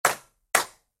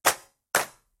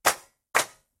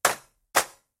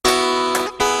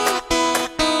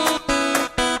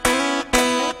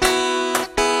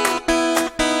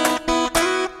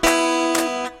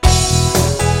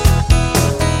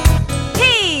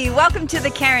welcome to the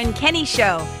Karen Kenny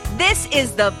Show. This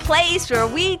is the place where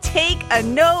we take a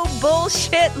no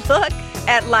bullshit look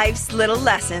at life's little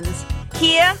lessons.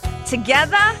 Here,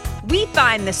 together, we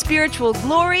find the spiritual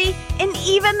glory in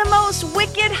even the most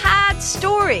wicked hard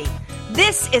story.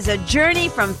 This is a journey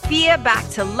from fear back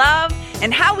to love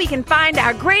and how we can find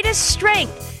our greatest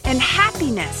strength and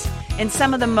happiness in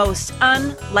some of the most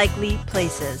unlikely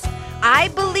places. I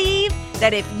believe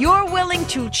that if you're willing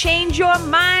to change your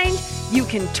mind, you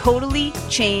can totally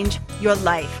change your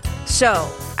life.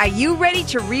 So, are you ready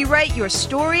to rewrite your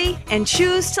story and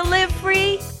choose to live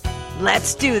free?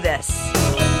 Let's do this.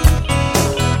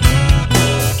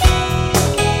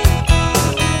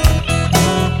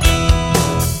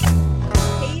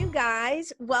 Hey, you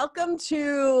guys. Welcome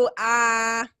to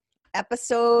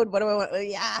episode,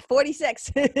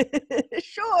 46.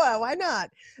 Sure, why not?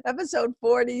 Episode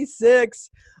 46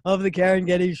 of the Karen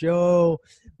Kenny Show.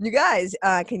 You guys,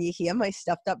 can you hear my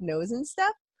stuffed up nose and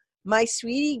stuff? My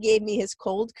sweetie gave me his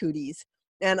cold cooties,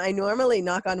 and I normally,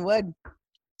 knock on wood,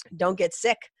 don't get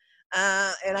sick.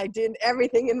 And I did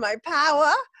everything in my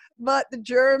power, but the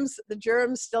germs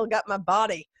still got my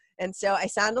body. And so I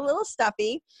sound a little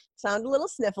stuffy, sound a little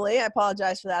sniffly. I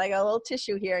apologize for that. I got a little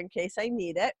tissue here in case I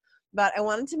need it. But I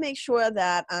wanted to make sure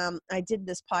that I did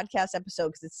this podcast episode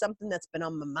because it's something that's been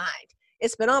on my mind.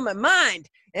 It's been on my mind,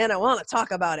 and I want to talk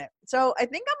about it. So I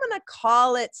think I'm going to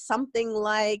call it something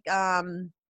like,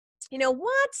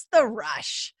 what's the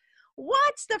rush?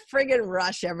 What's the friggin'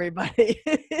 rush, everybody?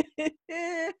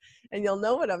 And you'll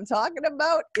know what I'm talking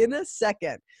about in a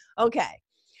second. Okay,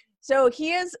 so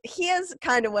here's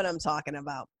kind of what I'm talking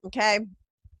about, okay?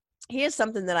 Here's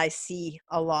something that I see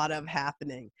a lot of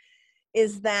happening.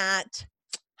 Is that,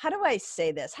 how do I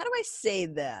say this? All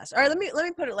right, let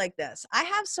me put it like this. I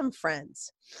have some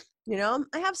friends, and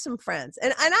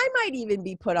I might even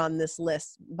be put on this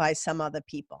list by some other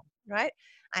people, right?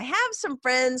 I have some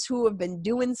friends who have been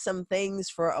doing some things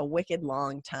for a wicked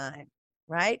long time,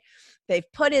 right? They've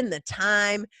put in the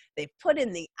time, they've put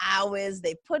in the hours,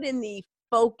 they've put in the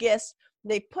focus,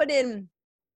 they've put in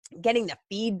getting the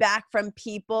feedback from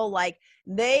people. Like,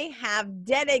 they have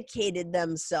dedicated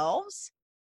themselves,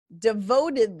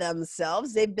 devoted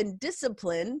themselves, they've been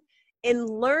disciplined in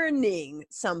learning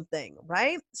something,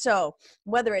 right? So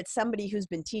whether it's somebody who's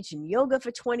been teaching yoga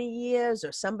for 20 years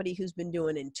or somebody who's been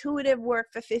doing intuitive work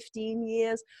for 15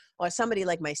 years or somebody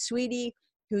like my sweetie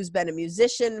who's been a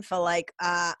musician for like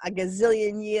a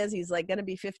gazillion years. He's like going to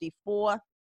be 54,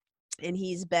 and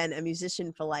he's been a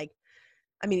musician for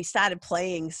he started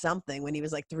playing something when he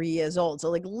was like 3 years old. So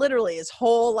like literally his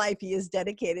whole life he is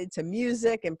dedicated to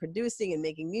music and producing and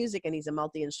making music, and he's a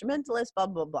multi-instrumentalist, blah,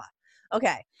 blah, blah.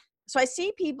 Okay. So I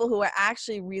see people who are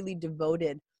actually really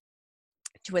devoted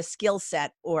to a skill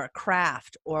set or a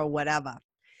craft or whatever,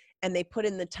 and they put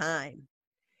in the time.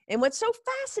 And what's so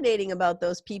fascinating about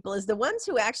those people is the ones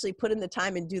who actually put in the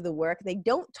time and do the work, they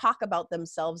don't talk about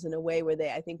themselves in a way where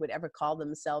they, I think, would ever call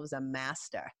themselves a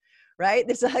master. Right?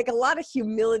 There's like a lot of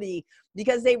humility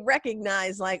because they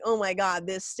recognize like, oh my God,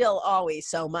 there's still always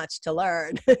so much to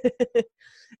learn.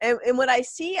 and what I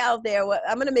see out there,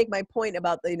 I'm going to make my point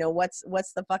about, what's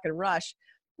the fucking rush.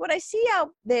 What I see out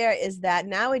there is that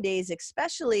nowadays,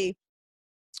 especially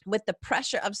with the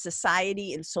pressure of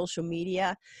society and social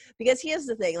media, because here's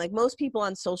the thing, like most people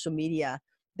on social media,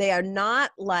 they are not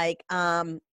like,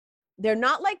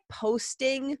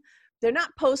 posting. They're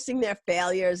not posting their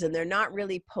failures, and they're not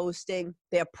really posting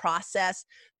their process.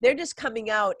 They're just coming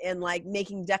out and like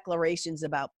making declarations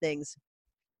about things.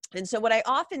 And so what I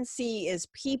often see is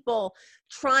people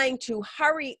trying to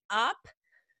hurry up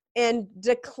and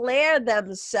declare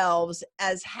themselves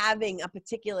as having a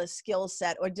particular skill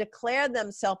set or declare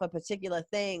themselves a particular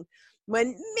thing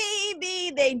when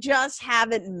maybe they just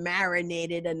haven't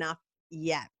marinated enough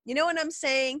yet. You know what I'm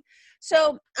saying?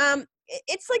 So,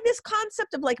 it's like this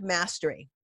concept of like mastery.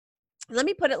 Let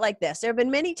me put it like this. There have been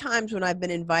many times when I've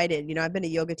been invited, I've been a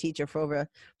yoga teacher for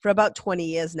about 20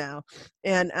 years now.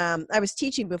 And I was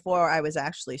teaching before I was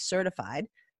actually certified.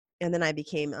 And then I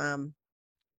became a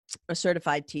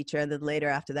certified teacher. And then later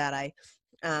after that,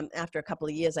 after a couple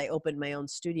of years, I opened my own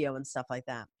studio and stuff like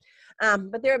that.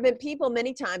 But there have been people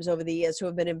many times over the years who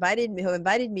have invited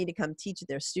me to come teach at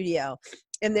their studio.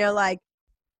 And they're like,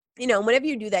 whenever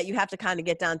you do that, you have to kind of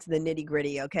get down to the nitty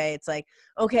gritty. Okay. It's like,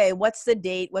 okay, what's the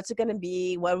date? What's it going to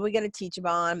be? What are we going to teach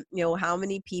about? How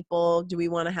many people do we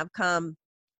want to have come?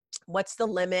 What's the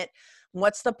limit?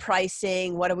 What's the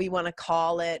pricing? What do we want to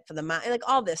call it for the like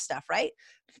all this stuff. Right.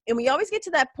 And we always get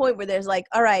to that point where there's like,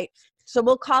 all right, so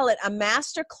we'll call it a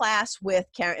master class with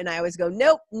Karen. And I always go,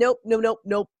 nope. I'm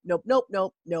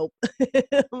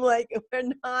like,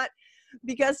 we're not,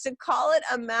 because to call it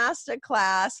a master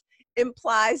class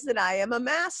implies that I am a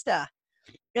master.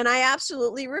 And I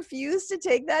absolutely refuse to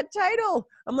take that title.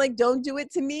 I'm like, don't do it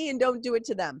to me and don't do it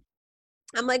to them.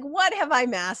 I'm like, what have I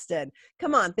mastered?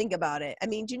 Come on, think about it. I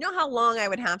mean, do you know how long I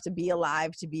would have to be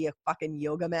alive to be a fucking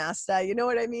yoga master? You know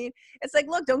what I mean? It's like,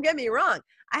 look, don't get me wrong.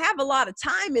 I have a lot of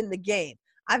time in the game.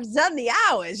 I've done the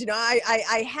hours. You know,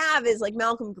 I have, as like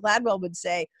Malcolm Gladwell would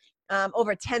say,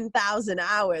 over 10,000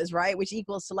 hours, right? Which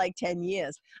equals to like 10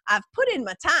 years. I've put in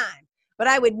my time, but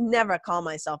I would never call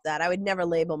myself that. I would never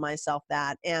label myself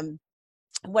that. And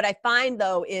what I find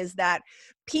though is that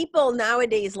people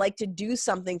nowadays like to do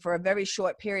something for a very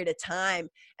short period of time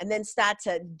and then start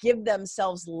to give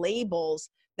themselves labels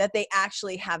that they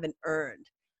actually haven't earned.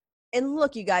 And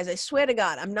look, you guys, I swear to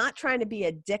God, I'm not trying to be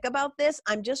a dick about this.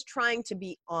 I'm just trying to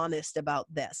be honest about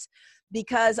this,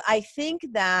 because I think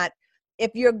that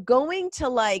if you're going to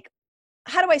like,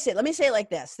 how do I say it? Let me say it like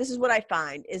this. This is what I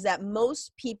find is that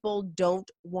most people don't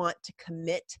want to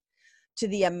commit to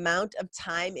the amount of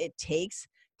time it takes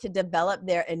to develop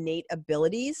their innate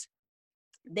abilities.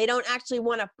 They don't actually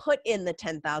want to put in the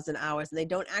 10,000 hours, and they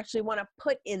don't actually want to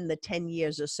put in the 10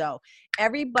 years or so.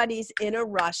 Everybody's in a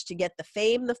rush to get the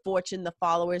fame, the fortune, the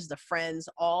followers, the friends,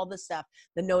 all the stuff,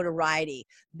 the notoriety.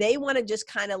 They want to just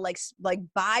kind of like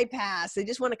bypass. They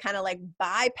just want to kind of like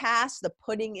bypass the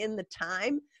putting in the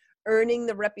time, earning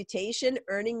the reputation,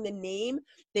 earning the name.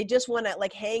 They just want to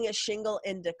like hang a shingle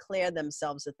and declare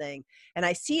themselves a thing. And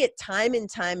I see it time and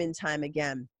time and time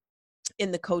again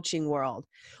in the coaching world,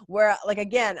 where like,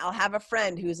 again, I'll have a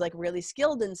friend who's like really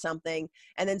skilled in something,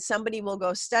 and then somebody will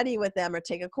go study with them or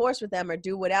take a course with them or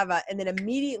do whatever. And then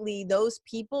immediately those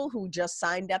people who just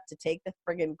signed up to take the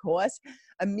friggin' course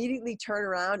immediately turn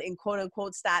around and quote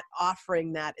unquote start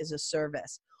offering that as a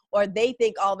service. Or they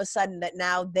think all of a sudden that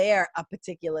now they're a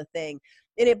particular thing.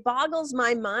 And it boggles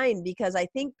my mind, because I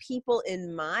think people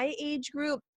in my age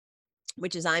group,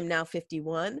 which is I'm now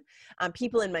 51,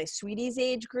 people in my sweetie's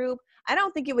age group, I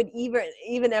don't think it would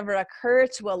even ever occur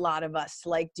to a lot of us to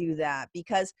like do that.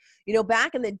 Because, you know,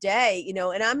 back in the day, you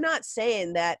know, and I'm not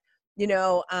saying that, you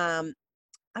know, I'm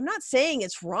not saying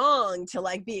it's wrong to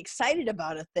like be excited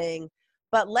about a thing,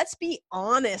 but let's be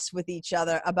honest with each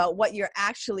other about what you're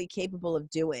actually capable of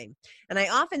doing. And I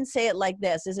often say it like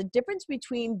this: there's a difference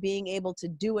between being able to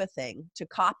do a thing, to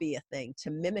copy a thing,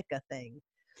 to mimic a thing,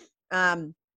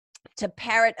 to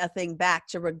parrot a thing back,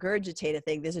 to regurgitate a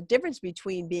thing. There's a difference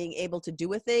between being able to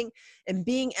do a thing and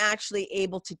being actually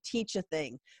able to teach a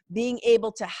thing, being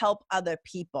able to help other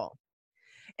people.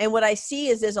 And what I see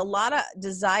is there's a lot of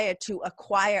desire to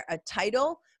acquire a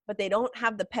title, but they don't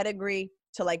have the pedigree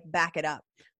to like back it up.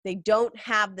 They don't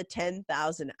have the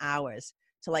 10,000 hours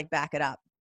to like back it up.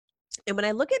 And when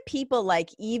I look at people like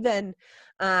even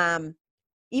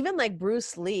like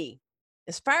Bruce Lee,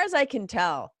 as far as I can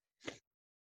tell,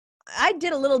 I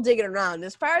did a little digging around.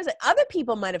 As far as other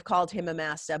people might have called him a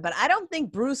master, but I don't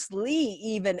think Bruce Lee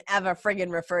even ever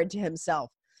friggin' referred to himself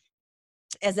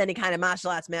as any kind of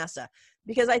martial arts master,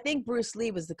 because I think Bruce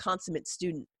Lee was the consummate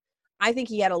student. I think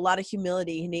he had a lot of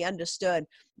humility, and he understood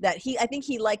that I think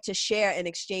he liked to share and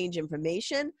exchange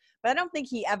information, but I don't think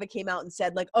he ever came out and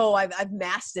said like, oh, I've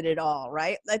mastered it all,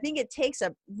 right? I think it takes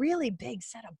a really big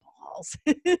set of balls.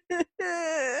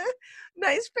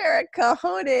 Nice pair of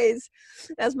cojones,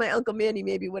 as my Uncle Manny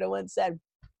maybe would have once said,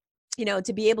 you know,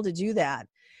 to be able to do that.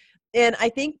 And I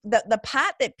think that the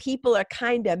part that people are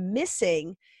kind of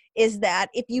missing is that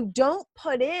if you don't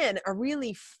put in a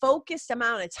really focused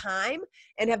amount of time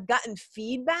and have gotten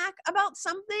feedback about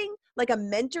something, like a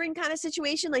mentoring kind of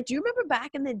situation, like, do you remember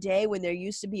back in the day when there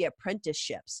used to be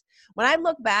apprenticeships? When I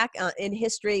look back in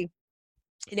history,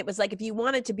 and it was like, if you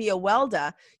wanted to be a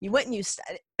welder, you went and you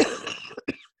studied,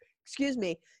 excuse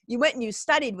me, you went and you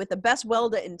studied with the best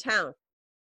welder in town.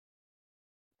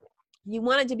 You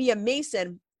wanted to be a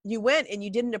mason, you went and you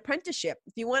did an apprenticeship.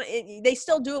 If you want, they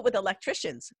still do it with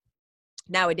electricians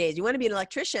nowadays. You want to be an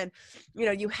electrician, you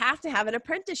know, you have to have an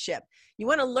apprenticeship. You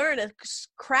want to learn a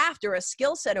craft or a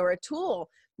skill set or a tool.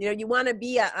 You know, you want to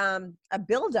be a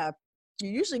builder.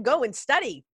 You usually go and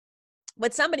study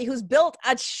with somebody who's built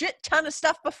a shit ton of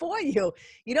stuff before you.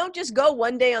 You don't just go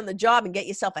one day on the job and get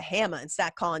yourself a hammer and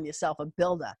start calling yourself a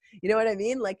builder. You know what I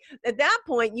mean? Like, at that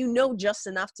point, you know just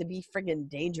enough to be friggin'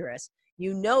 dangerous.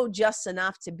 You know just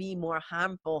enough to be more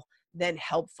harmful than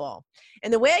helpful.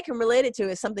 And the way I can relate it to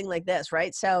is something like this,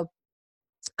 right? So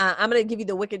I'm going to give you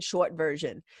the wicked short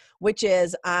version, which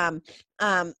is when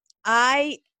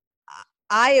I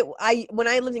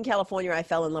lived in California, I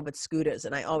fell in love with scooters,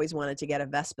 and I always wanted to get a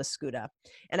Vespa scooter.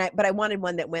 But I wanted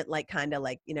one that went like kind of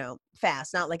like, you know,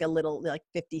 fast, not like a little like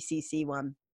 50cc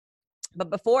one. But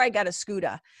before I got a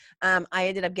scooter, I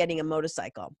ended up getting a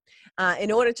motorcycle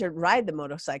in order to ride the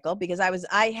motorcycle, because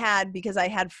I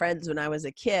had friends when I was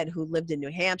a kid who lived in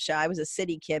New Hampshire. I was a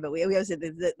city kid, but we was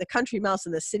the country mouse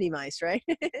and the city mice, right?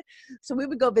 So we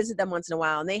would go visit them once in a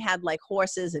while, and they had like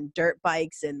horses and dirt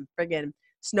bikes and friggin'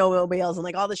 snowmobiles and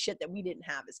like all the shit that we didn't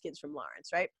have as kids from Lawrence,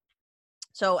 right?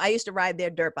 So I used to ride their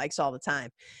dirt bikes all the time.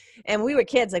 And we were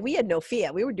kids, like we had no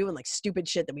fear. We were doing like stupid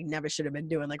shit that we never should have been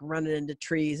doing, like running into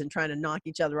trees and trying to knock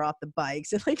each other off the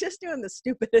bikes and like just doing the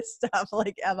stupidest stuff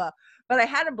like ever. But I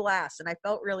had a blast and I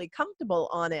felt really comfortable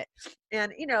on it.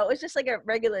 And, you know, it was just like a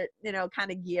regular, you know, kind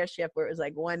of gear shift where it was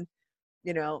like one,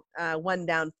 you know, one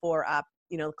down, four up,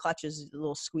 you know, clutches, a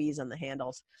little squeeze on the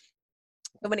handles.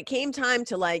 But when it came time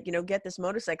to like, you know, get this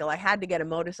motorcycle, I had to get a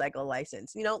motorcycle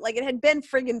license, you know, like it had been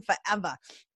friggin' forever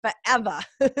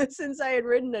since I had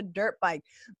ridden a dirt bike.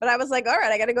 But I was like, all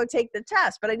right, I got to go take the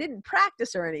test, but I didn't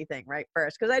practice or anything right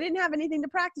first, because I didn't have anything to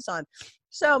practice on.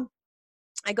 So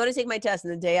I go to take my test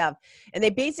in the day of, and they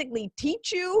basically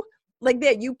teach you like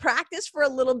that. You practice for a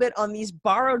little bit on these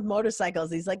borrowed motorcycles,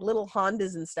 these like little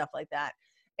Hondas and stuff like that.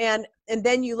 And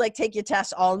then you like take your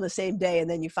test all in the same day, and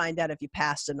then you find out if you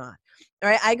passed or not. All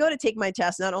right. I go to take my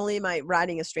test. Not only am I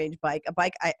riding a strange bike,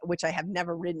 which I have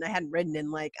never ridden. I hadn't ridden in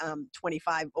like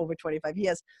over 25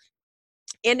 years.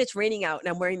 And it's raining out, and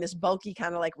I'm wearing this bulky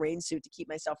kind of like rain suit to keep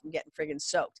myself from getting friggin'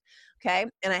 soaked. Okay.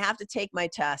 And I have to take my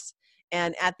test.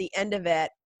 And at the end of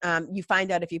it, you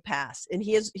find out if you pass. And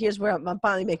here's where I'm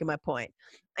finally making my point.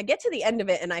 I get to the end of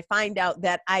it and I find out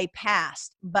that I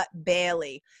passed, but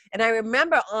barely. And I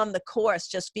remember on the course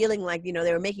just feeling like, you know,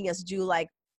 they were making us do like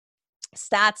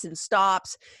stats and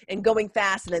stops and going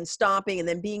fast and then stopping and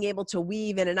then being able to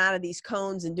weave in and out of these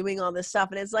cones and doing all this stuff.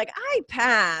 And it's like, I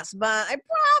passed, but I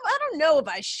don't know if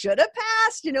I should have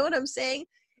passed. You know what I'm saying?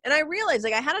 And I realized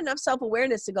like I had enough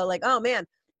self-awareness to go like, oh man,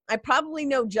 I probably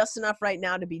know just enough right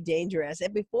now to be dangerous.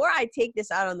 And before I take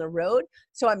this out on the road,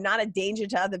 so I'm not a danger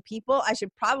to other people, I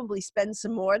should probably spend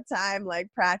some more time like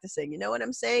practicing. You know what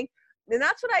I'm saying? And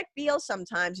that's what I feel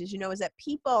sometimes is, you know, is that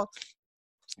people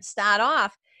start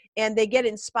off and they get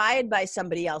inspired by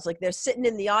somebody else. Like they're sitting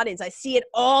in the audience. I see it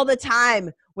all the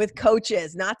time with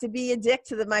coaches, not to be a dick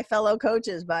to my fellow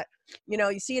coaches, but you know,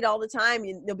 you see it all the time.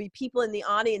 There'll be people in the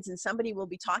audience and somebody will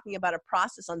be talking about a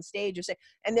process on stage or say,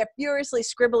 and they're furiously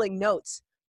scribbling notes.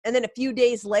 And then a few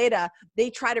days later, they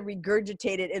try to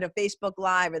regurgitate it in a Facebook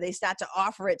Live, or they start to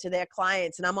offer it to their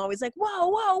clients. And I'm always like, whoa,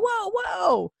 whoa, whoa,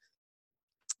 whoa.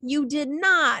 You did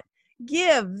not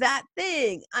give that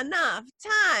thing enough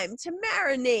time to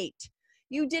marinate.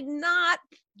 You did not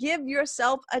give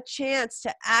yourself a chance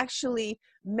to actually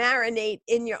marinate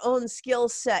in your own skill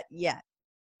set yet.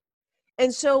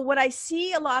 And so what I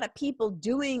see a lot of people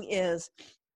doing is,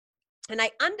 and I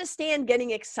understand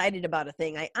getting excited about a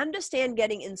thing. I understand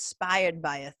getting inspired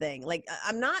by a thing. Like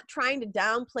I'm not trying to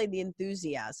downplay the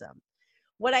enthusiasm.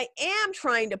 What I am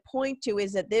trying to point to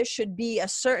is that there should be a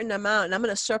certain amount, and I'm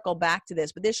going to circle back to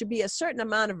this, but there should be a certain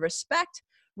amount of respect,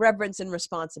 reverence, and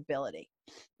responsibility.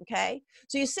 Okay.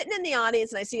 So you're sitting in the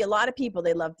audience and I see a lot of people,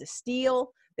 they love to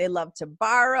steal. They love to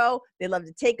borrow. They love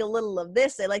to take a little of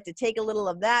this. They like to take a little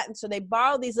of that. And so they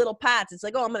borrow these little pats. It's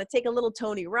like, oh, I'm going to take a little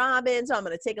Tony Robbins. Oh, I'm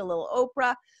going to take a little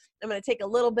Oprah. I'm going to take a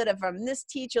little bit of from this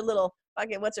teacher, little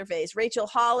fucking, what's her face? Rachel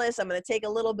Hollis. I'm going to take a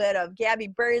little bit of Gabby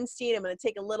Bernstein. I'm going to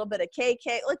take a little bit of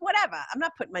KK, like whatever. I'm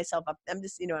not putting myself up. I'm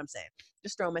just, you know what I'm saying?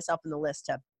 Just throwing myself in the list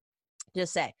to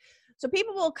just say. So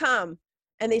people will come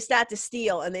and they start to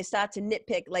steal and they start to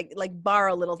nitpick, like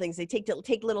borrow little things. They take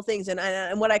little things.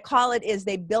 And what I call it is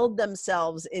they build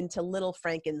themselves into little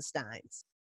Frankensteins.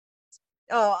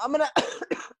 Oh, I'm going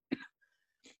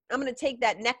to take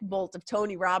that neck bolt of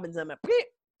Tony Robbins. I'm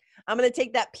going to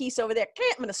take that piece over there.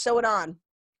 I'm going to sew it on.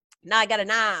 Now I got an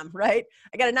arm, right?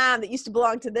 I got an arm that used to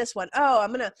belong to this one. Oh,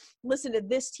 I'm going to listen to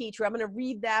this teacher. I'm going to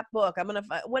read that book. I'm going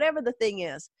to, whatever the thing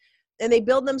is. And they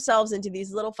build themselves into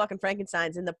these little fucking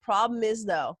Frankensteins. And the problem is,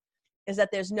 though, is that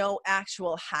there's no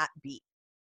actual heartbeat.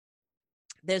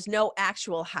 There's no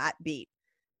actual heartbeat.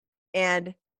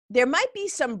 And there might be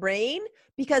some brain,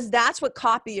 because that's what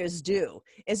copiers do,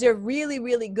 is they're really,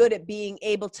 really good at being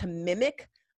able to mimic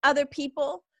other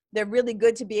people. They're really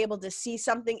good to be able to see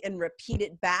something and repeat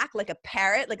it back like a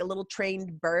parrot, like a little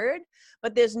trained bird.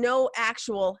 But there's no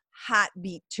actual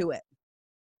heartbeat to it.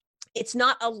 It's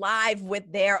not alive with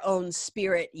their own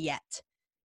spirit yet.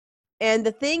 And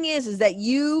the thing is that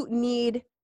you need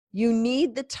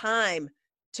the time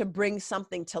to bring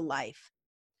something to life.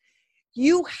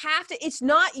 You have to, it's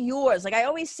not yours. Like I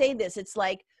always say this, it's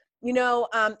like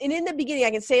and in the beginning,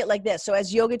 I can say it like this. So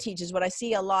as yoga teachers, what I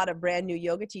see a lot of brand new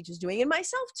yoga teachers doing, and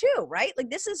myself too, right? Like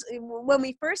this is when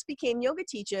we first became yoga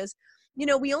teachers,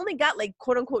 we only got like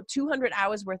quote unquote 200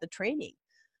 hours worth of training.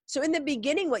 So in the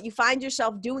beginning, what you find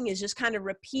yourself doing is just kind of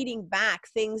repeating back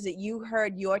things that you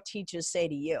heard your teachers say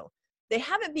to you. They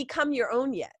haven't become your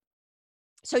own yet.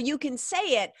 So you can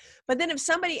say it, but then if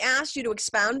somebody asks you to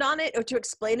expound on it or to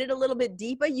explain it a little bit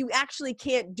deeper, you actually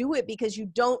can't do it because you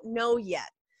don't know yet.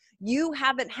 You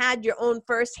haven't had your own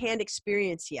firsthand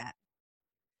experience yet.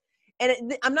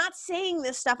 And I'm not saying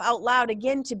this stuff out loud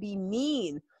again to be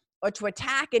mean or to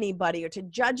attack anybody or to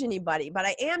judge anybody, but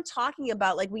I am talking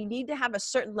about like we need to have a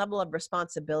certain level of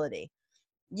responsibility.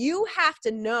 You have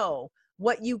to know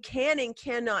what you can and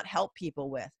cannot help people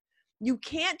with. You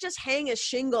can't just hang a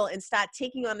shingle and start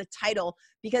taking on a title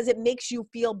because it makes you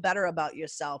feel better about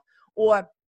yourself or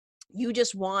you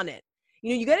just want it.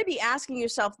 You got to be asking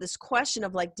yourself this question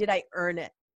of like, did I earn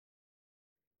it?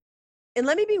 And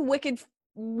let me be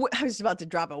I was about to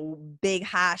drop a big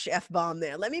harsh F-bomb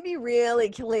there. Let me be really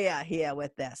clear here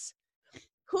with this.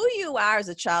 Who you are as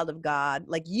a child of God,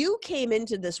 like you came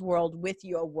into this world with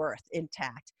your worth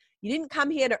intact. You didn't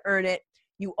come here to earn it.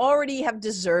 You already have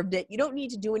deserved it. You don't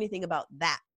need to do anything about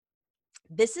that.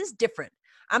 This is different.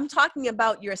 I'm talking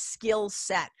about your skill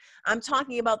set. I'm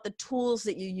talking about the tools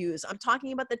that you use. I'm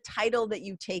talking about the title that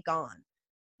you take on,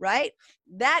 right?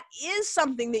 That is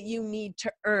something that you need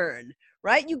to earn,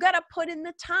 right? You got to put in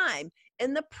the time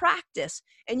and the practice,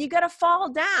 and you got to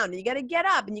fall down and you got to get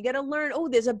up and you got to learn, oh,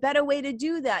 there's a better way to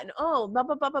do that. And oh, blah,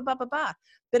 blah, blah, blah, blah, blah, blah.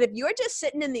 But if you're just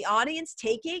sitting in the audience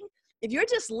if you're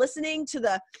just listening to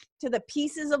the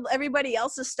pieces of everybody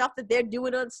else's stuff that they're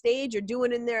doing on stage or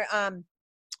doing in their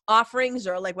offerings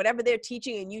or like whatever they're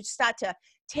teaching, and you start to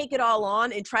take it all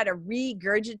on and try to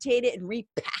regurgitate it and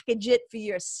repackage it for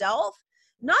yourself,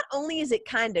 not only is it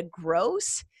kind of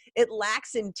gross, it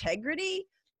lacks integrity,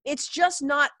 it's just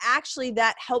not actually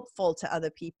that helpful to other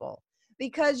people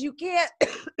because you can't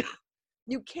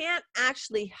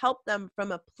actually help them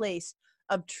from a place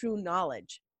of true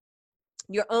knowledge.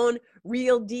 Your own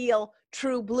real deal,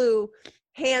 true blue,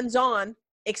 hands-on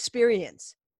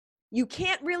experience. You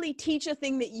can't really teach a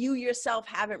thing that you yourself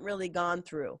haven't really gone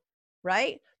through,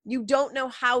 right? You don't know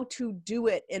how to do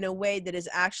it in a way that is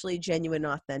actually genuine,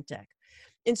 authentic.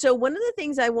 And so one of the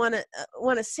things I want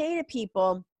to say to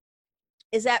people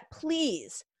is that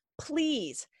please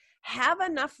have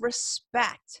enough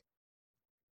respect.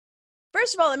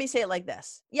 First of all, let me say it like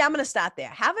this. Yeah, I'm going to start there.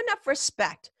 Have enough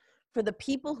respect for the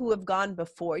people who have gone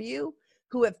before you,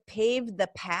 who have paved the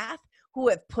path, who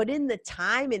have put in the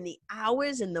time and the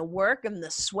hours and the work and the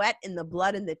sweat and the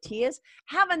blood and the tears.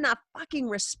 Have enough fucking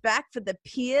respect for the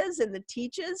peers and the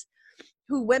teachers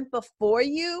who went before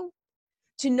you,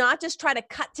 to not just try to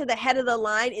cut to the head of the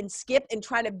line and skip and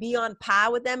try to be on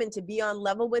par with them and to be on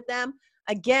level with them.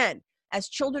 Again, as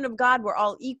children of God, we're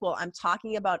all equal. I'm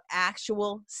talking about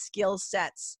actual skill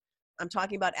sets. I'm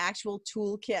talking about actual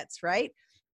toolkits, right?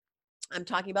 I'm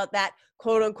talking about that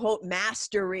quote unquote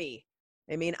mastery.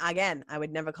 I mean, again, I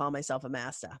would never call myself a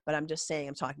master, but I'm just saying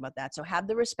I'm talking about that. So have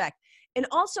the respect, and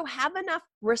also have enough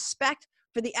respect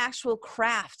for the actual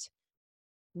craft,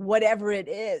 whatever it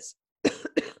is,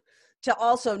 to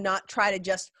also not try to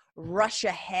just rush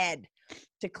ahead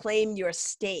to claim your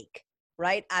stake,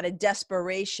 right? Out of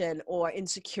desperation or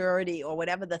insecurity or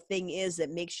whatever the thing is that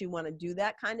makes you want to do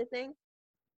that kind of thing.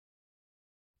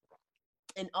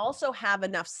 And also have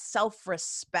enough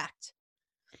self-respect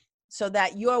so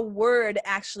that your word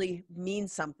actually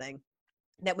means something.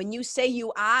 That when you say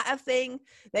you are a thing,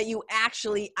 that you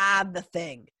actually are the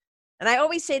thing. And I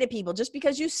always say to people, just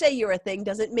because you say you're a thing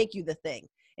doesn't make you the thing.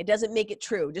 It doesn't make it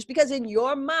true. Just because in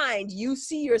your mind you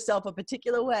see yourself a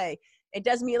particular way, it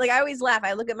doesn't mean, like, I always laugh.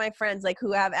 I look at my friends like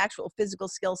who have actual physical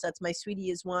skill sets. My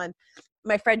sweetie is one.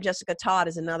 My friend Jessica Todd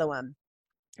is another one.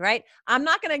 Right? I'm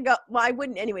not going to go, well, I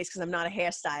wouldn't anyways, because I'm not a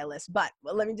hairstylist, but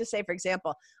let me just say, for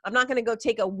example, I'm not going to go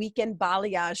take a weekend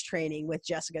balayage training with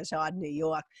Jessica Todd in New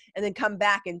York and then come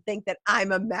back and think that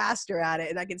I'm a master at it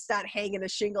and I can start hanging a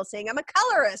shingle saying I'm a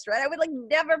colorist, right? I would like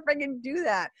never freaking do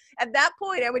that. At that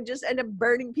point, I would just end up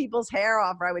burning people's hair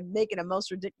off, or I would make it a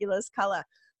most ridiculous color.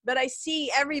 But I see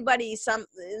everybody,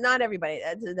 not everybody,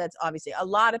 that's obviously a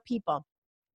lot of people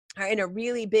are in a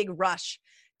really big rush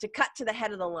to cut to the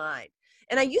head of the line.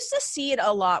 And I used to see it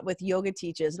a lot with yoga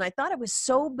teachers, and I thought it was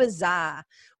so bizarre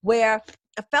where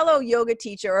a fellow yoga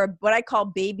teacher, or what I call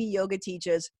baby yoga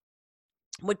teachers,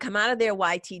 would come out of their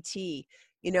YTT,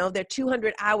 their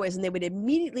 200 hours, and they would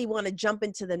immediately want to jump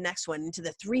into the next one, into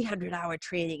the 300-hour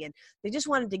training. And they just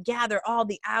wanted to gather all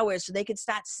the hours so they could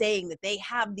start saying that they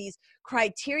have these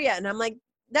criteria. And I'm like,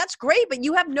 that's great, but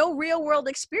you have no real world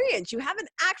experience. You haven't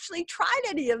actually tried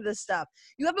any of this stuff.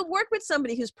 You haven't worked with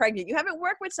somebody who's pregnant. You haven't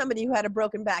worked with somebody who had a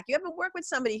broken back. You haven't worked with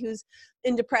somebody who's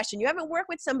in depression. You haven't worked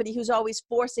with somebody who's always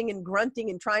forcing and grunting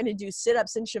and trying to do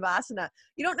sit-ups and shavasana.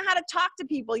 You don't know how to talk to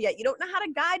people yet. You don't know how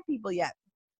to guide people yet.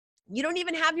 You don't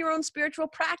even have your own spiritual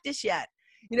practice yet,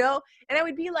 you know? And I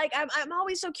would be like, I'm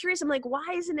always so curious. I'm like,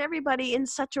 why isn't everybody in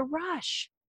such a rush?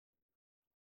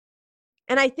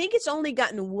 And I think it's only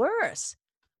gotten worse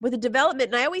with the development.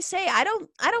 And I always say, I don't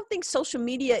think social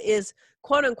media is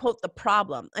quote unquote the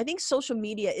problem. I think social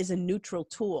media is a neutral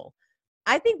tool.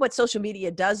 I think what social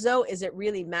media does though, is it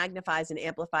really magnifies and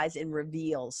amplifies and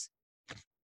reveals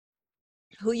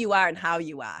who you are and how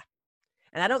you are.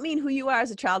 And I don't mean who you are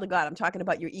as a child of God. I'm talking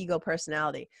about your ego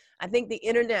personality. I think the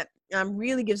internet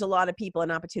really gives a lot of people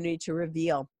an opportunity to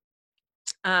reveal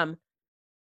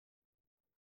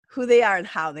who they are and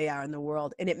how they are in the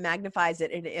world. And it magnifies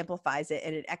it and it amplifies it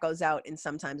and it echoes out. And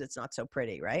sometimes it's not so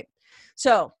pretty, right?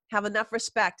 So have enough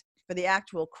respect for the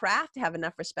actual craft, have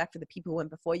enough respect for the people who went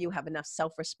before you, have enough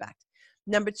self-respect.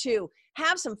 Number two,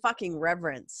 have some fucking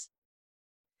reverence.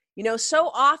 You know,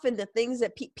 so often the things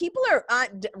that people are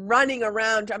running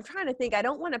around, I'm trying to think, I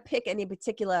don't want to pick any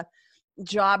particular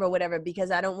job or whatever,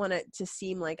 because I don't want it to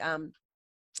seem like,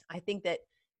 I think that,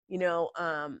 you know,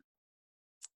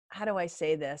 how do I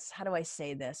say this?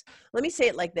 Let me say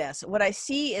it like this. What I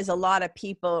see is a lot of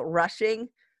people rushing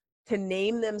to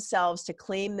name themselves, to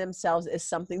claim themselves as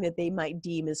something that they might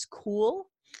deem as cool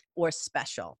or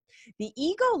special. The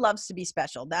ego loves to be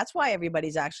special. That's why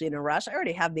everybody's actually in a rush. I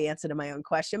already have the answer to my own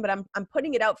question, but I'm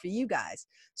putting it out for you guys.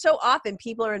 So often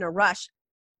people are in a rush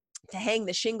to hang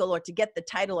the shingle or to get the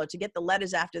title or to get the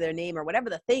letters after their name or whatever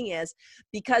the thing is,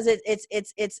 because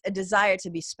it's a desire to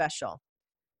be special.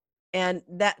 And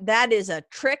that is a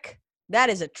trick. That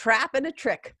is a trap and a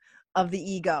trick of the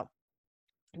ego.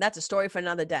 That's a story for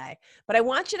another day. But I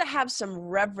want you to have some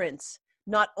reverence,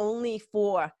 not only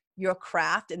for your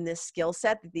craft and this skill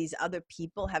set that these other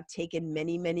people have taken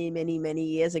many, many, many, many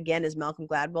years. Again, as Malcolm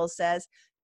Gladwell says,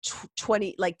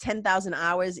 10,000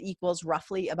 hours equals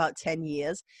roughly about 10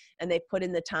 years. And they put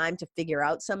in the time to figure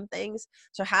out some things.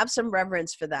 So have some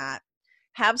reverence for that.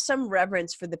 Have some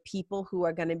reverence for the people who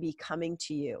are going to be coming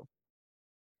to you.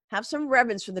 Have some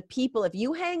reverence for the people. If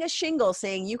you hang a shingle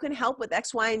saying you can help with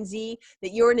X, Y, and Z,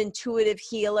 that you're an intuitive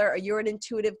healer or you're an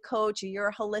intuitive coach or you're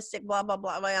a holistic, blah, blah,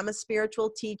 blah, I'm a spiritual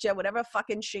teacher, whatever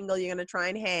fucking shingle you're going to try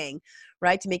and hang,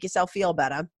 right, to make yourself feel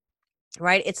better,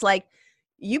 right? It's like,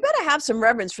 you better have some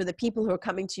reverence for the people who are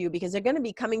coming to you, because they're going to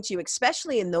be coming to you,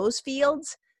 especially in those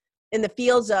fields, in the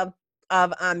fields of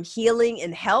healing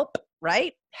and help,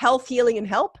 right? Health, healing, and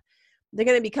help. They're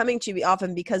going to be coming to you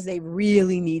often because they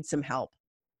really need some help.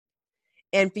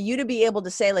 And for you to be able to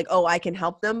say like, oh, I can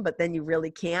help them, but then you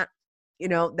really can't, you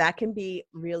know, that can be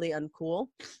really uncool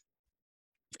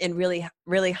and really,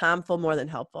 really harmful more than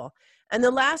helpful. And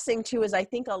the last thing too, is I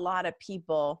think a lot of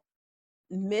people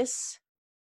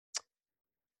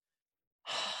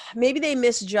maybe they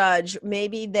misjudge,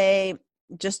 maybe they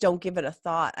just don't give it a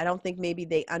thought. I don't think maybe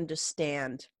they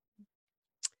understand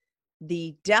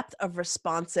the depth of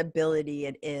responsibility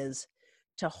it is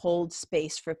to hold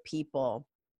space for people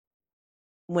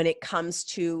when it comes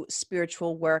to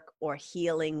spiritual work or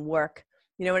healing work.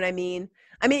 You know what I mean?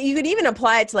 I mean, you could even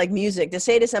apply it to like music, to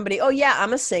say to somebody, oh yeah,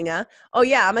 I'm a singer. Oh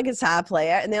yeah, I'm a guitar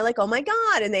player. And they're like, oh my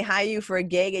God. And they hire you for a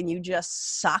gig and you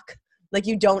just suck. Like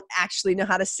you don't actually know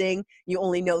how to sing. You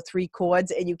only know 3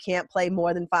 chords and you can't play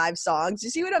more than 5 songs. You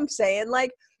see what I'm saying?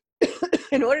 Like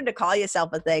in order to call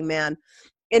yourself a thing, man.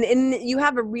 And you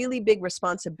have a really big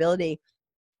responsibility,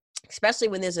 especially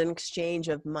when there's an exchange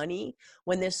of money,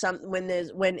 when something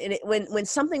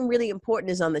really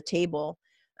important is on the table.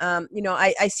 You know,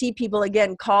 I see people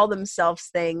again call themselves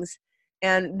things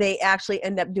and they actually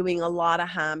end up doing a lot of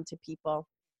harm to people.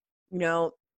 You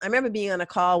know, I remember being on a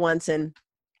call once, and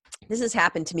this has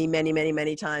happened to me many, many,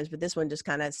 many times, but this one just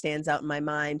kind of stands out in my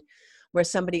mind, where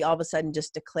somebody all of a sudden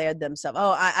just declared themselves,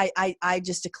 oh, I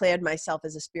just declared myself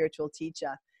as a spiritual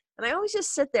teacher. And I always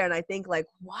just sit there and I think like,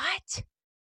 what?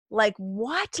 Like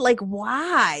what? Like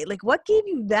why? Like what gave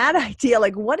you that idea?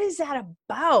 Like what is that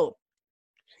about?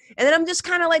 And then I'm just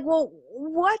kind of like, well,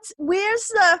 where's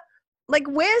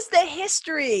the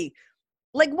history?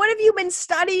 Like what have you been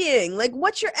studying? Like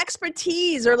what's your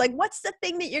expertise? Or like what's the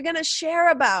thing that you're going to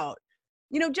share about?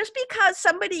 You know, just because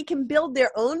somebody can build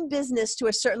their own business to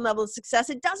a certain level of success,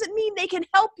 it doesn't mean they can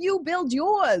help you build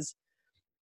yours.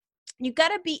 You got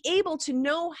to be able to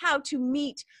know how to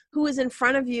meet who is in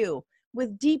front of you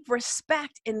with deep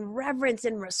respect and reverence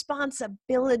and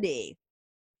responsibility.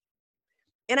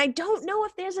 And I don't know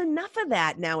if there's enough of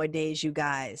that nowadays, you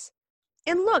guys.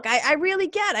 And look, I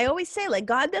really I always say, like,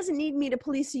 God doesn't need me to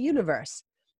police the universe.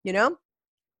 You know,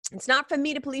 it's not for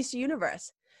me to police the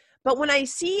universe. But when I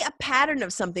see a pattern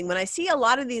of something, when I see a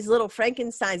lot of these little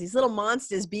Frankensteins, these little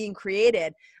monsters being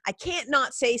created, I can't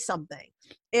not say something.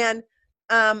 And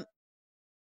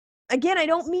again, I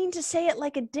don't mean to say it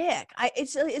like a dick.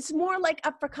 It's more like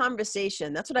up for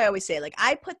conversation. That's what I always say. Like,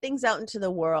 I put things out into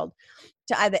the world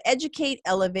to either educate,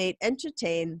 elevate,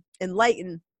 entertain,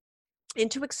 enlighten,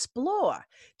 and to explore.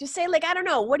 To say, like, I don't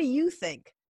know, what do you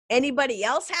think? Anybody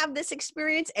else have this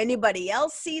experience? Anybody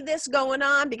else see this going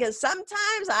on? Because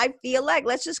sometimes I feel like,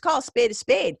 let's just call a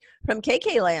spade from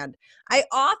KK land. I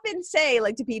often say,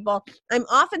 like, to people, I'm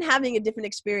often having a different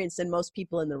experience than most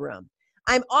people in the room.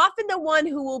 I'm often the one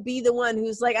who will be the one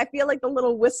who's like, I feel like the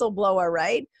little whistleblower,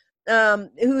 right?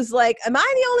 Who's like, am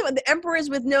I the only one? The emperor's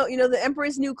with no, the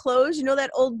emperor's new clothes. You know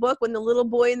that old book when the little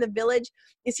boy in the village,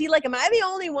 is he like, am I the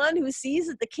only one who sees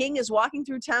that the king is walking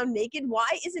through town naked? Why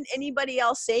isn't anybody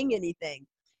else saying anything?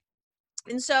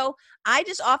 And so I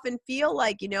just often feel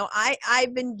like,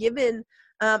 I've been given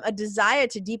a desire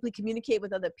to deeply communicate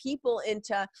with other people and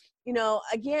to,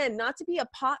 again, not to be a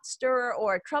pot stirrer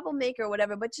or a troublemaker or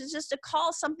whatever, but just to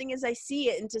call something as I see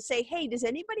it and to say, hey, does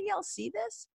anybody else see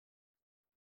this?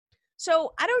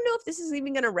 So I don't know if this is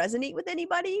even going to resonate with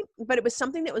anybody, but it was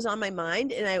something that was on my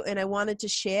mind, and I wanted to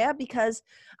share, because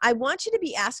I want you to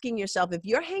be asking yourself, if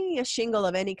you're hanging a shingle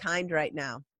of any kind right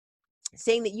now,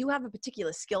 saying that you have a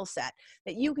particular skill set,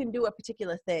 that you can do a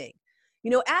particular thing,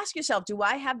 ask yourself, do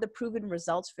I have the proven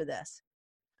results for this?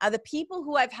 Are the people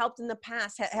who I've helped in the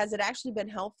past, has it actually been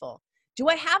helpful? Do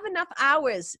I have enough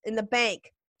hours in the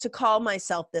bank to call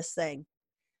myself this thing?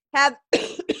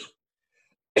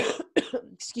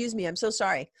 Excuse me, I'm so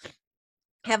sorry.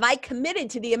 Have I committed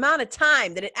to the amount of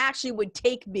time that it actually would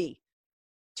take me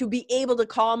to be able to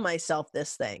call myself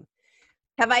this thing?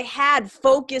 Have I had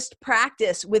focused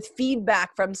practice with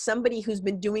feedback from somebody who's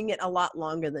been doing it a lot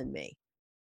longer than me?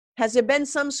 Has there been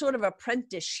some sort of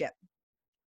apprenticeship?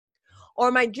 Or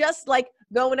am I just like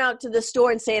going out to the store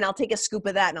and saying, I'll take a scoop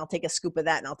of that, and I'll take a scoop of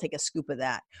that, and I'll take a scoop of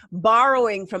that,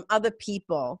 borrowing from other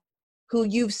people who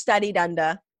you've studied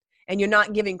under and you're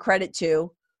not giving credit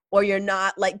to, or you're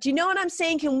not like, do you know what I'm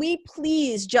saying? Can we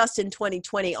please just in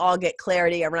 2020 all get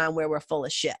clarity around where we're full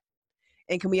of shit?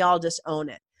 And can we all just own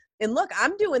it? And look,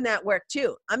 I'm doing that work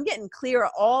too. I'm getting clearer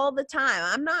all the time.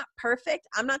 I'm not perfect.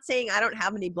 I'm not saying I don't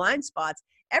have any blind spots.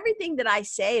 Everything that I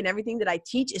say and everything that I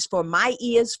teach is for my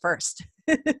ears first.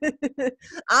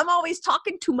 I'm always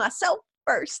talking to myself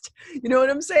first. You know what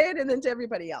I'm saying? And then to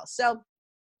everybody else. So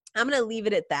I'm going to leave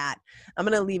it at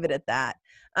that.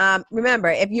 Remember,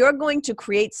 if you're going to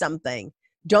create something,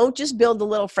 don't just build a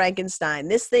little Frankenstein.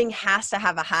 This thing has to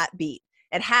have a heartbeat.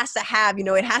 It has to have,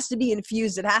 it has to be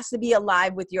infused. It has to be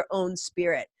alive with your own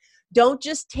spirit. Don't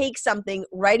just take something,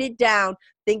 write it down,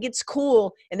 think it's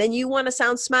cool, and then you want to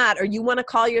sound smart, or you want to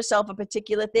call yourself a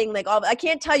particular thing. Like, I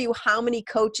can't tell you how many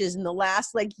coaches in the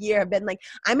last year have been like,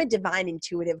 I'm a divine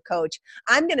intuitive coach.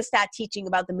 I'm going to start teaching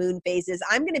about the moon phases.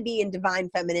 I'm going to be in divine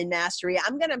feminine mastery.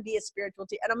 I'm going to be a spiritual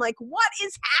teacher. And I'm like, what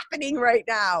is happening right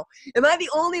now? Am I the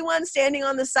only one standing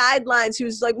on the sidelines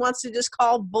who's like, wants to just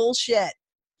call bullshit?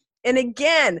 And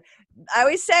again, I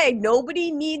always say,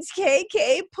 nobody needs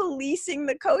KK policing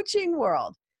the coaching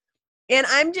world. And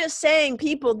I'm just saying,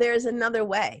 people, there's another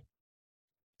way.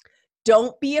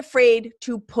 Don't be afraid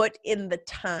to put in the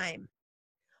time.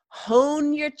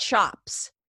 Hone your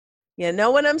chops. You know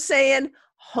what I'm saying?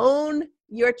 Hone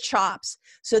your chops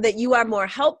so that you are more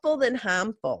helpful than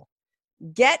harmful.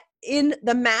 Get in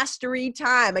the mastery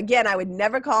time. Again, I would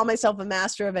never call myself a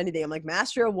master of anything. I'm like,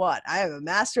 master of what? I am a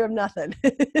master of nothing.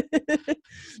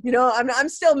 I'm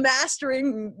still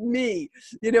mastering me.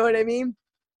 You know what I mean?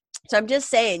 So I'm just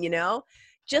saying,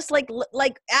 just like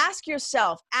ask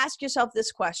yourself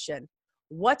this question.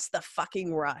 What's the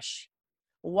fucking rush?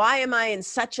 Why am I in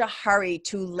such a hurry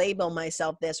to label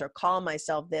myself this or call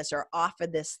myself this or offer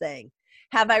this thing?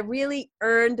 Have I really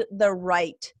earned the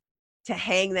right to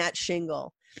hang that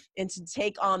shingle and to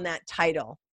take on that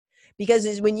title?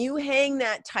 Because when you hang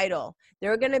that title,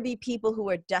 there are going to be people who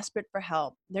are desperate for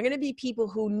help. There are going to be people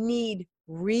who need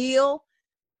real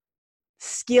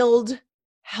skilled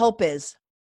helpers.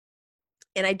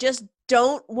 And I just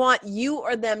don't want you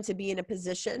or them to be in a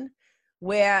position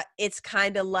where it's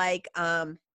kind of like,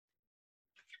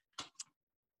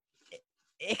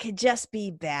 it could just be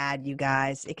bad, you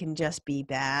guys. It can just be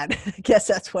bad. I guess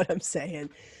that's what I'm saying.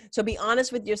 So be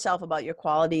honest with yourself about your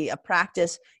quality of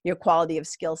practice, your quality of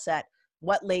skill set,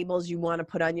 what labels you want to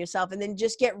put on yourself, and then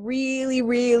just get really,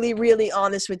 really, really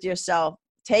honest with yourself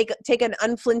Take an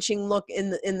unflinching look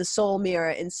in the soul mirror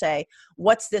and say,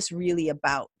 what's this really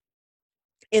about?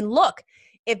 And look,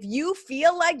 if you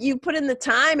feel like you put in the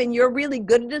time and you're really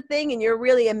good at a thing and you're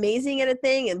really amazing at a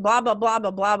thing and blah, blah, blah,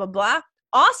 blah, blah, blah, blah,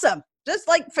 awesome. Just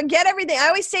like forget everything. I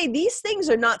always say these things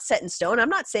are not set in stone. I'm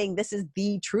not saying this is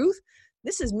the truth.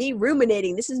 This is me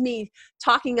ruminating. This is me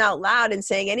talking out loud and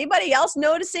saying, anybody else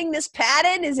noticing this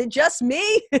pattern? Is it just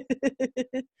me?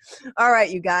 All right,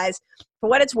 you guys, for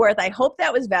what it's worth, I hope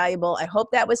that was valuable. I hope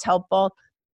that was helpful.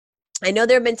 I know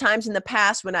there have been times in the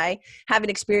past when I have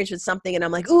an experience with something and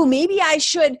I'm like, ooh, maybe I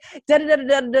should da da da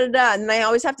da da da. And I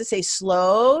always have to say,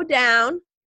 slow down,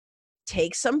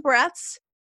 take some breaths.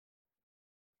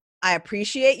 I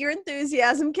appreciate your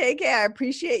enthusiasm, KK. I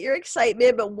appreciate your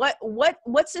excitement, but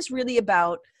what's this really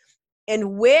about?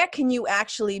 And where can you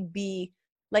actually be,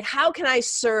 like, how can I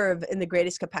serve in the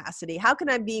greatest capacity? How can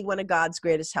I be one of God's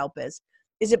greatest helpers?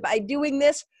 Is it by doing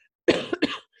this?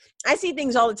 I see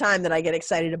things all the time that I get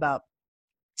excited about.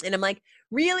 And I'm like,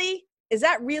 really? Is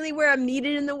that really where I'm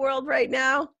needed in the world right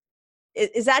now?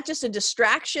 Is that just a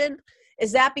distraction?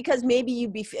 Is that because maybe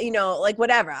you'd be, like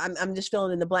whatever, I'm just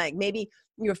filling in the blank. Maybe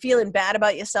you're feeling bad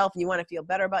about yourself and you want to feel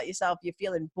better about yourself. You're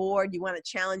feeling bored. You want to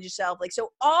challenge yourself. Like, so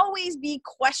always be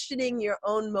questioning your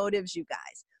own motives, you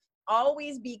guys.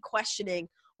 Always be questioning,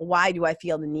 why do I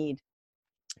feel the need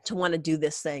to want to do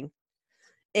this thing?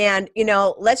 And,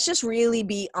 let's just really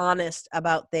be honest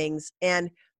about things.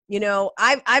 And,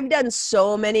 I've done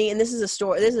so many, and this is a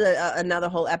story. This is another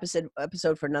whole episode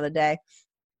for another day.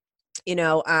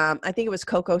 I think it was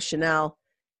Coco Chanel,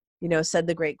 said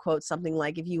the great quote, something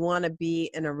like, if you want to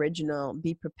be an original,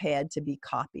 be prepared to be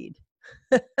copied.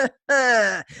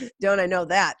 Don't I know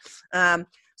that?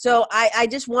 So I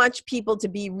just want people to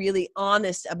be really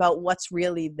honest about what's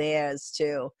really theirs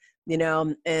too,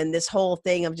 and this whole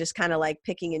thing of just kind of like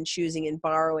picking and choosing and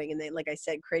borrowing. And then, like I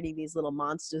said, creating these little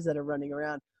monsters that are running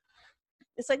around.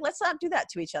 It's like, let's not do that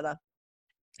to each other.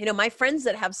 My friends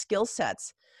that have skill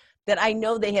sets that I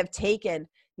know they have taken,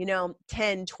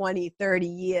 10, 20, 30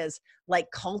 years, like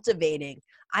cultivating.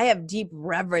 I have deep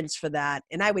reverence for that.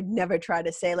 And I would never try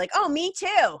to say like, oh, me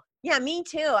too. Yeah, me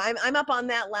too. I'm up on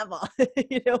that level.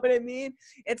 You know what I mean?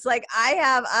 It's like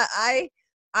I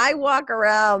walk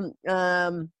around, I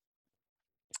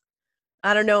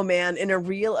don't know, man, in a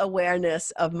real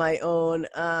awareness of my own,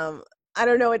 I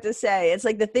don't know what to say. It's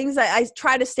like the things I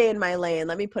try to stay in my lane.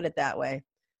 Let me put it that way.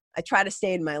 I try to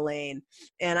stay in my lane,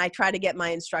 and I try to get my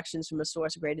instructions from a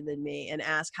source greater than me and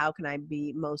ask, how can I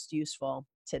be most useful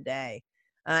today?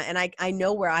 And I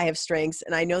know where I have strengths,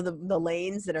 and I know the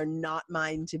lanes that are not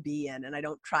mine to be in, and I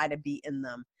don't try to be in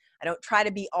them. I don't try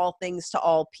to be all things to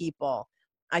all people.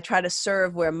 I try to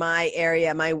serve where my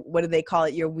area, what do they call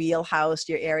it? Your wheelhouse,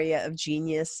 your area of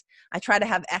genius. I try to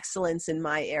have excellence in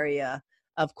my area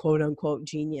of quote unquote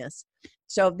genius.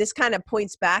 So this kind of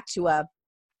points back to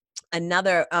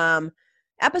another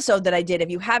episode that I did. If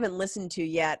you haven't listened to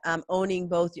yet, owning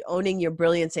your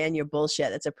brilliance and your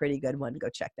bullshit. That's a pretty good one. Go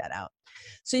check that out.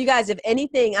 So you guys, if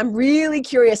anything, I'm really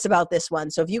curious about this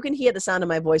one. So if you can hear the sound of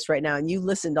my voice right now and you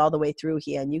listened all the way through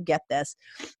here and you get this,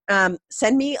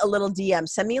 send me a little DM,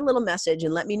 send me a little message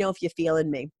and let me know if you're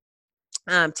feeling me.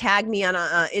 Tag me on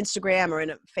Instagram or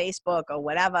in Facebook or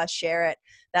whatever, share it.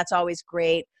 That's always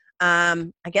great. I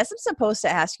guess I'm supposed to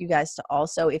ask you guys to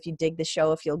also, if you dig the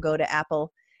show, if you'll go to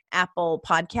Apple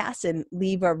Podcasts and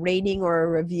leave a rating or a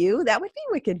review. That would be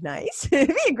wicked nice. It'd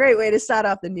be a great way to start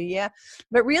off the new year.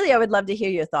 But really, I would love to hear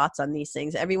your thoughts on these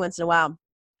things. Every once in a while,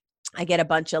 I get a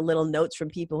bunch of little notes from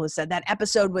people who said that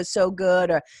episode was so good,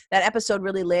 or that episode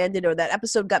really landed, or that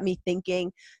episode got me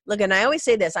thinking. Look, and I always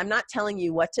say this, I'm not telling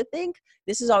you what to think.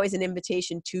 This is always an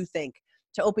invitation to think,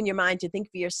 to open your mind, to think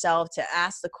for yourself, to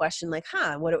ask the question like,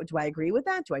 do I agree with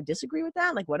that? Do I disagree with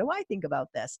that? Like, what do I think about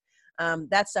this?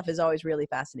 That stuff is always really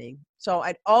fascinating. So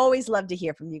I'd always love to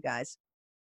hear from you guys.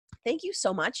 Thank you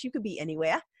so much. You could be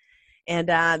anywhere. And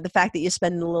the fact that you're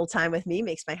spending a little time with me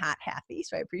makes my heart happy.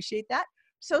 So I appreciate that.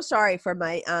 So sorry for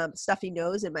my stuffy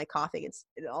nose and my coughing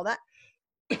and all that.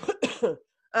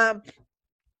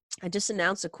 I just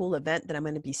announced a cool event that I'm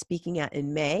going to be speaking at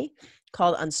in May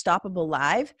called Unstoppable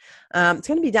Live. It's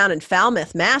going to be down in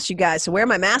Falmouth, Mass, you guys. So where are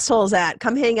my mass holes at?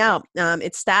 Come hang out.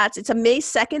 It's a May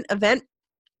 2nd event,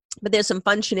 but there's some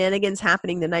fun shenanigans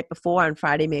happening the night before on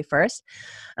Friday, May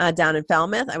 1st, down in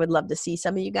Falmouth. I would love to see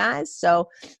some of you guys. So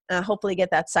hopefully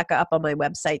get that sucker up on my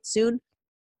website soon.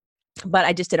 But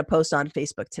I just did a post on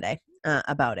Facebook today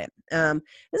about it.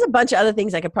 There's a bunch of other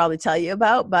things I could probably tell you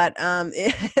about, but I'm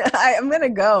going to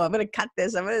go. I'm going to cut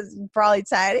this. I'm probably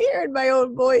tired of hearing my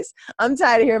own voice. I'm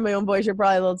tired of hearing my own voice. You're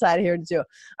probably a little tired of hearing it too.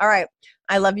 All right.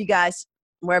 I love you guys.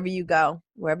 wherever you go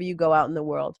out in the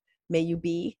world. May you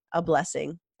be a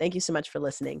blessing. Thank you so much for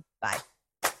listening. Bye.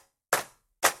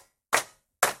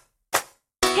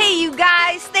 Hey, you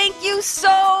guys, thank you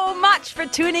so much for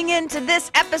tuning in to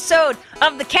this episode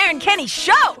of The Karen Kenney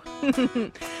Show.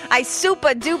 I super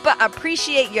duper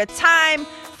appreciate your time,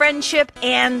 friendship,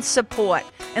 and support.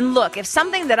 And look, if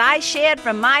something that I shared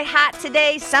from my heart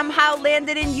today somehow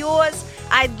landed in yours,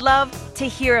 I'd love to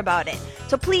hear about it.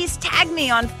 So please tag me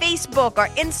on Facebook or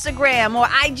Instagram or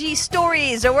IG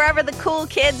stories or wherever the cool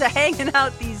kids are hanging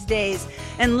out these days,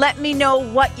 and let me know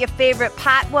what your favorite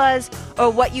part was or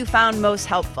what you found most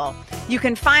helpful. You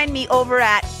can find me over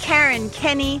at Karen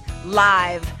Kenney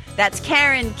Live. That's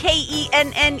Karen,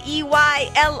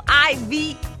 KENNEYLIVE.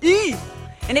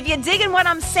 And if you're digging what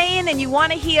I'm saying and you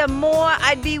want to hear more,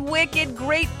 I'd be wicked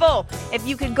grateful if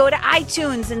you could go to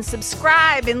iTunes and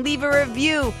subscribe and leave a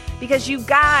review, because you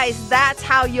guys, that's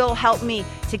how you'll help me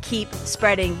to keep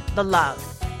spreading the love.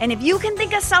 And if you can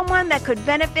think of someone that could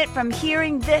benefit from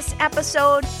hearing this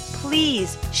episode,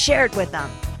 please share it with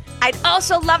them. I'd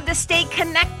also love to stay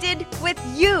connected with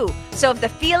you. So if the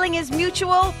feeling is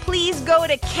mutual, please go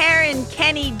to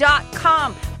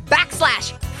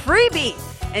KarenKenney.com/freebie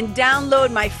and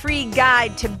download my free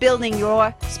guide to building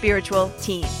your spiritual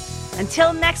team.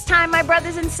 Until next time, my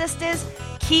brothers and sisters,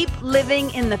 keep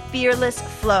living in the fearless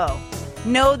flow.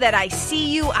 Know that I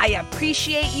see you, I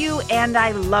appreciate you, and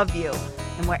I love you.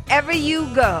 And wherever you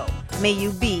go, may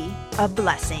you be a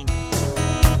blessing.